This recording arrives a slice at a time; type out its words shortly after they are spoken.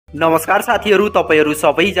नमस्कार साथीहरु, तपाईहरु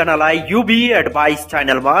सबैजनालाई UvAdvice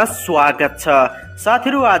च्यानलमा स्वागत छ।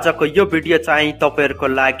 साथीहरु, आजको यो भिडियो चाहिँ तपाईहरुको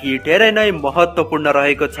लागि धेरै नै महत्त्वपूर्ण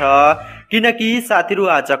रहेको छ, किनकि साथीहरु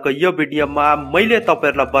आजको यो भिडियोमा मैले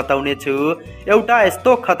तपाईहरुलाई बताउने छु एउटा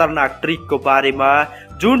यस्तो खतरनाक ट्रिकको बारेमा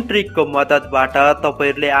जुन ट्रिकको मद्दतबाट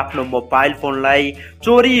तपाईहरुले आफ्नो मोबाइल फोनलाई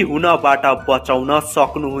चोरी हुनबाट बचाउन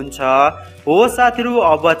सक्नुहुन्छ। हो साथीहरु,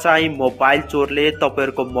 अब चाहिँ मोबाइल चोरले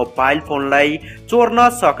तपाईहरुको मोबाइल फोनलाई चोर्न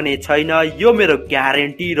सक्ने छैन, यो मेरो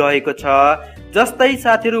ग्यारेन्टी रहेको छ। जस्तै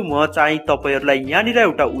साथीहरु, म चाहिँ तपाईहरुलाई यहाँनिर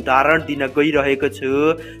एउटा उदाहरण दिन गइरहेको छु।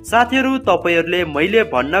 साथीहरु, तपाईहरुले मैले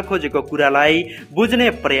भन्न खोजेको कुरालाई बुझ्ने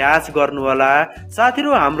प्रयास गर्नु होला।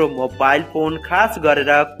 साथीहरु, हाम्रो मोबाइल फोन खास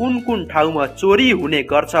गरेर कुन ठाउँमा चोरी हुने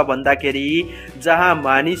गर्छ भन्दाखेरि जहाँ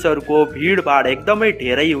मानिसहरुको भिडभाड एकदमै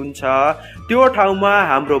धेरै हुन्छ त्यो ठाउँमा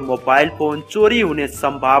हाम्रो मोबाइल फोन चोरी हुने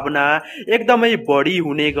सम्भावना एकदमै बढी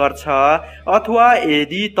हुने गर्छ। अथवा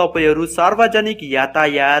यदि तपाईहरु सार्वजनिक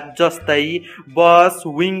यातायात जस्तै बस,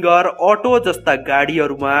 विंगर, अटो जस्ता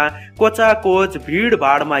गाडीहरुमा कोचाकोच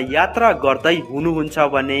भिडभाडमा यात्रा गर्दै हुनुहुन्छ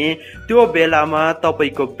भने त्यो बेलामा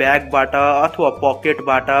तपाईको ब्यागबाट अथवा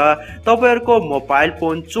पकेटबाट तपाईहरुको मोबाइल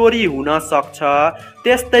फोन चोरी हुन सक्छ।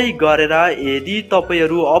 त्यस्तै गरेर यदि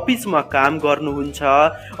तपाईहरु अफिसमा काम गर्नुहुन्छ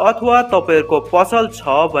अथवा तपाईहरुको पसल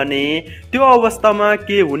छ भने त्यो अवस्थामा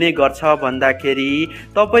के हुने गर्छ भन्दाखेरि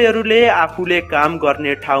तपाईहरुले आफूले काम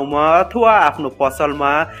गर्ने ठाउँमा अथवा आफ्नो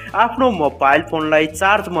पसलमा आफ्नो मोबाइल फोनलाई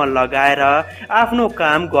चार्जमा लगाएर आफ्नो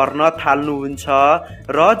काम गर्न थाल्नुहुन्छ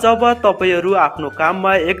र जब तपाईहरु आफ्नो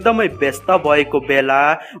काममा एकदमै व्यस्त भएको बेला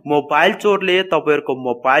मोबाइल चोरले तपाईहरुको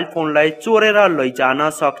मोबाइल फोनलाई चोरेर लैजान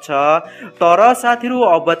सक्छ। तर साथीहरु,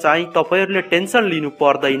 अब चाहिँ तपाईहरुले टेन्सन लिनु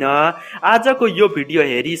पर्दैन। आजको यो भिडियो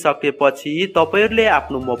हेरिसकेपछि तपाईहरुले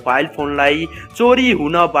आफ्नो मोबाइल फोनलाई चोरी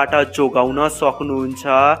हुनबाट जोगाउन सक्नुहुन्छ।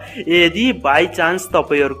 यदि बाइ चान्स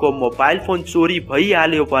तपाईहरुको मोबाइल फोन चोरी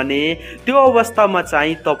भइहाल्यो भने त्यो अवस्थामा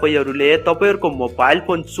चाहिँ तपाईहरुले तपाईहरुको मोबाइल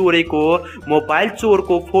फोन चोरेको मोबाइल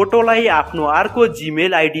चोरको फोटोलाई आफ्नो अर्को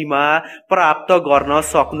जीमेल आइडीमा प्राप्त गर्न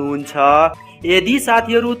सक्नुहुन्छ। यदि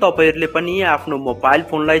साथीहरु तपाईहरुले पनि आफ्नो मोबाइल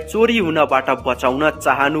फोनलाई चोरी हुनबाट बचाउन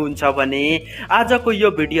चाहनुहुन्छ भने आजको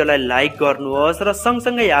यो भिडियोलाई लाइक गर्नुहोस् र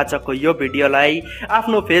सँगसँगै आजको यो भिडियोलाई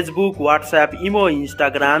आफ्नो फेसबुक, व्हाट्सएप, इमो,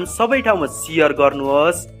 इन्स्टाग्राम सबै ठाउँमा शेयर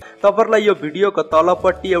गर्नुहोस्। तपाईहरुलाई यो भिडियोको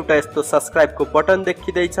तलपट्टि एउटा यस्तो सब्स्क्राइबको बटन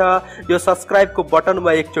देखिँदैछ, यो सब्स्क्राइबको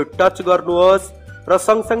बटनमा एकचोटि टच गर्नुहोस् र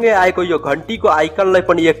सँगसँगै आएको यो घण्टीको आइकनलाई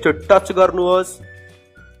पनि एकचोटि टच गर्नुहोस्।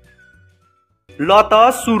 ल त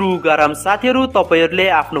सुरु गरौँ। साथीहरु, तपाईहरुले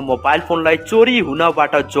आफ्नो मोबाइल फोनलाई चोरी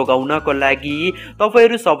हुनबाट जोगाउनको लागि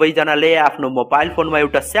तपाईहरु सबैजनाले आफ्नो मोबाइल फोनमा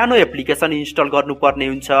एउटा सानो एप्लिकेसन इन्स्टल गर्नुपर्ने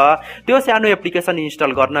हुन्छ। त्यो सानो एप्लिकेसन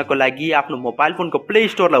इन्स्टल गर्नको लागि आफ्नो मोबाइल फोनको प्ले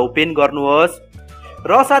स्टोरलाई ओपन गर्नुहोस्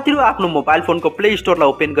र साथीहरु आफ्नो मोबाइल फोनको प्ले स्टोरलाई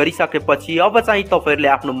ओपन गरिसकेपछि अब चाहिँ तपाईहरुले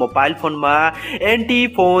आफ्नो मोबाइल फोनमा anti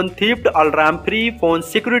phone theft alarm free phone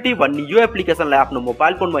security भन्ने यो एप्लिकेसनलाई आफ्नो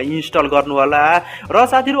मोबाइल फोनमा इन्स्टल गर्नु होला। र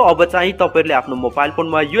साथीहरु, अब चाहिँ तपाईहरुले आफ्नो मोबाइल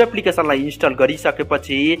फोनमा यो एप्लिकेसनलाई इन्स्टल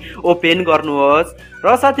गरिसकेपछि ओपन गर्नुहोस्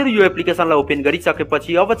र साथीहरु यो एप्लिकेसनलाई ओपन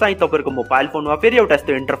गरिसकेपछि अब चाहिँ तपाईहरुको मोबाइल फोनमा फेरि एउटा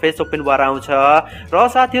यस्तो इन्टरफेस ओपन भएर आउँछ र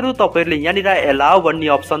साथीहरु तपाईहरुले यहाँनिर एलाउ भन्ने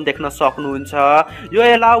अप्सन देख्न सक्नुहुन्छ। यो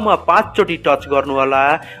एलाउमा 5 चोटी टच गर्नु होला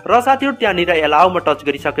र साथीहरु त्यहाँनिर एलाउमा टच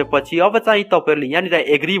गरिसकेपछि अब चाहिँ तपाईहरुले यहाँनिर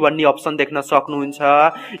एग्री भन्ने अप्सन देख्न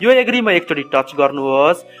सक्नुहुन्छ। यो एग्रीमा एकचोटी टच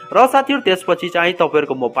गर्नुहोस् र साथीहरु त्यसपछि चाहिँ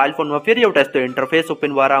तपाईहरुको मोबाइल फोनमा फेरि एउटा यस्तो इन्टरफेस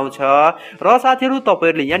ओपन भएर आउँछ र साथीहरु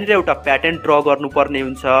तपाईहरुले यहाँनिर एउटा प्याटर्न ड्र गर्नुपर्ने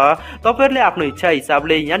हुन्छ। तपाईहरुले आफ्नो इच्छा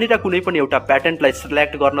हिसाबले यहाँनिर कुनै पनि एउटा प्याटर्नलाई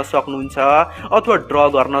सिलेक्ट गर्न सक्नुहुन्छ अथवा ड्र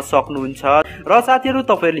गर्न सक्नुहुन्छ र साथीहरु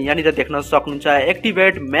तपाईहरुले यहाँनिर देख्न सक्नुहुन्छ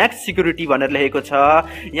एक्टिभेट म्याक्स सिक्युरिटी भनेर लेखेको छ।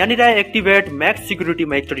 यहाँनिर एक्टिभेट म्याक्स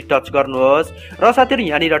सिक्युरिटीमा एकचोटी टच गर्नुहोस् र साथीहरु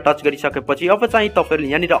यहाँनिर टच गरिसकेपछि अब चाहिँ तपाईहरुले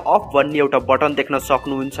यहाँनिर अफ भन्ने एउटा बटन देख्न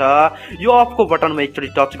सक्नुहुन्छ। यो अफको बटनमा एकचोटी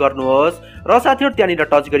टच गर्नुहोस् र साथीहरु त्यहाँनिर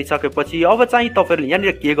टच गरिसकेपछि अब चाहिँ तपाईहरुले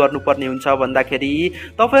यहाँनिर के गर्नुपर्ने हुन्छ भन्दाखेरि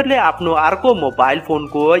तपाईहरुले आफ्नो अर्को मोबाइल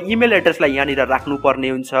फोनको इमेल एड्रेसलाई यहाँनिर राख्नुपर्ने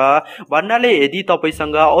हुन्छ। भन्नाले यदि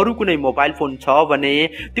तपाईसँग अरु कुनै मोबाइल फोन छ भने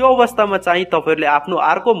त्यो अवस्थामा चाहिँ तपाईहरुले आफ्नो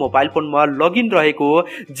अर्को मोबाइल फोनमा लगइन रहेको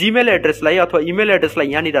जीमेल एड्रेसलाई अथवा इमेल एड्रेसलाई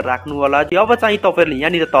यहाँनिर राख्नु होला। अब चाहिँ तपाईहरुले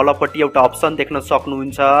यहाँनिर तलपट्टि एउटा अप्सन देख्न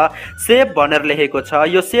सक्नुहुन्छ, सेभ भनेर लेखेको छ।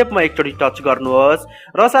 यो सेभमा एकचोटी टच गर्नुहोस्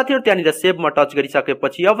र साथीहरु त्यहाँनिर सेभमा टच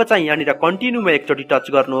गरिसकेपछि अब चाहिँ यहाँनिर कन्टिन्युमा एकचोटी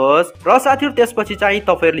टच गर्नुहोस् र साथीहरु त्यसपछि चाहिँ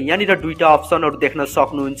तपाईहरुले यहाँनिर दुईटा अप्सनहरु देख्न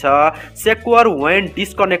सक्नुहुन्छ, सेक्युर व्हेन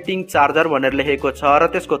डिस्कनेक्टिङ चार्जर भनेर लेखेको छ र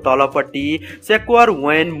त्यसको तलपट्टि सेक्युर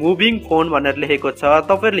व्हेन मुभिङ फोन भनेर लेखेको छ।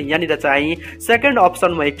 तपाईहरुले यहाँनिर चाहिँ सेकेन्ड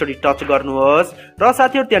अप्सनमा एकचोटी टच गर्नुहोस् र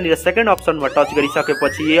साथीहरु त्यहाँनिर सेकेन्ड अप्सनमा टच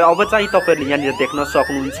गरिसकेपछि अब चाहिँ तपाईहरुले यहाँनिर देख्न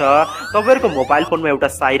सक्नुहुन्छ। तपाईहरुको मोबाइल फोनमा एउटा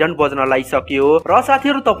साइरन बज्न लागिसक्यो र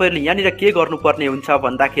साथीहरु तपाईहरुले यहाँनिर के गर्नुपर्ने हुन्छ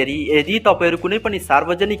भन्दाखेरि यदि तपाईहरु कुनै पनि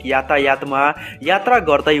सार्वजनिक यातायातमा यात्रा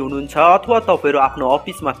गर्दै हुनुहुन्छ अथवा तपाईहरु आफ्नो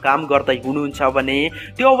अफिसमा काम गर्दै हुनुहुन्छ भने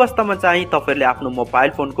त्यो अवस्थामा चाहिँ तपाईहरुले आफ्नो मोबाइल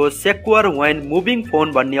फोनको सेक्युर व्हेन मुभिङ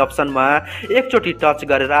फोन भन्ने अप्सनमा एकचोटी टच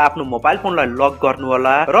गरेर आफ्नो मोबाइल फोनलाई लक गर्नु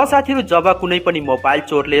होला। र साथीहरु जब कुनै पनि मोबाइल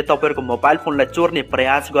चोरले तपाईहरुको मोबाइल फोनलाई चोर्ने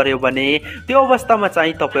प्रयास गर्यो भने त्यो अवस्थामा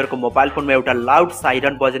चाहिँ तपाईहरुको मोबाइल फोनमा एउटा लाउड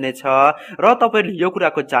साइरन बज्ने छ र तपाईहरुले यो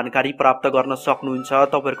कुराको जानकारी प्राप्त गर्न सक्नुहुन्छ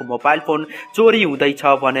तपाईहरुको मोबाइल फोन चोरी हुँदैछ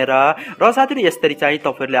भनेर। र साथीहरु यसरी चाहिँ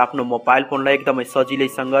तपाईहरुले आफ्नो मोबाइल फोनलाई एकदमै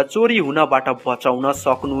सजिलैसँग चोरी हुनबाट बचाउन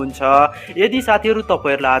सक्नुहुन्छ। यदि साथीहरु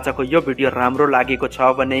तपाईहरुलाई आजको यो भिडियो राम्रो लागेको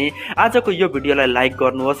छ भने आजको यो भिडियोलाई लाइक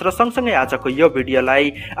गर्नुहोस् र सँगसँगै आजको यो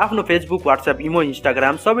भिडियोलाई आफ्नो फेसबुक, व्हाट्सएप, इमो,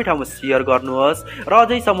 इन्स्टाग्राम सबै ठाउँमा शेयर गर्नुहोस्। र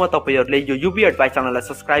अझैसम्म तपाईहरुले यो युभी एडभाइस च्यानललाई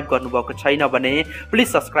सब्स्क्राइब गर्नुभएको छैन भने प्लिज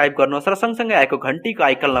सब्स्क्राइब गर्नुहोस् र सँगसँगै आएको घण्टीको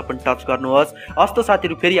आइकनलाई पनि टच गर्नुहोस्। हस्त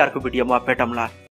साथीहरु फेरि अर्को भिडियोमा भेटौँला।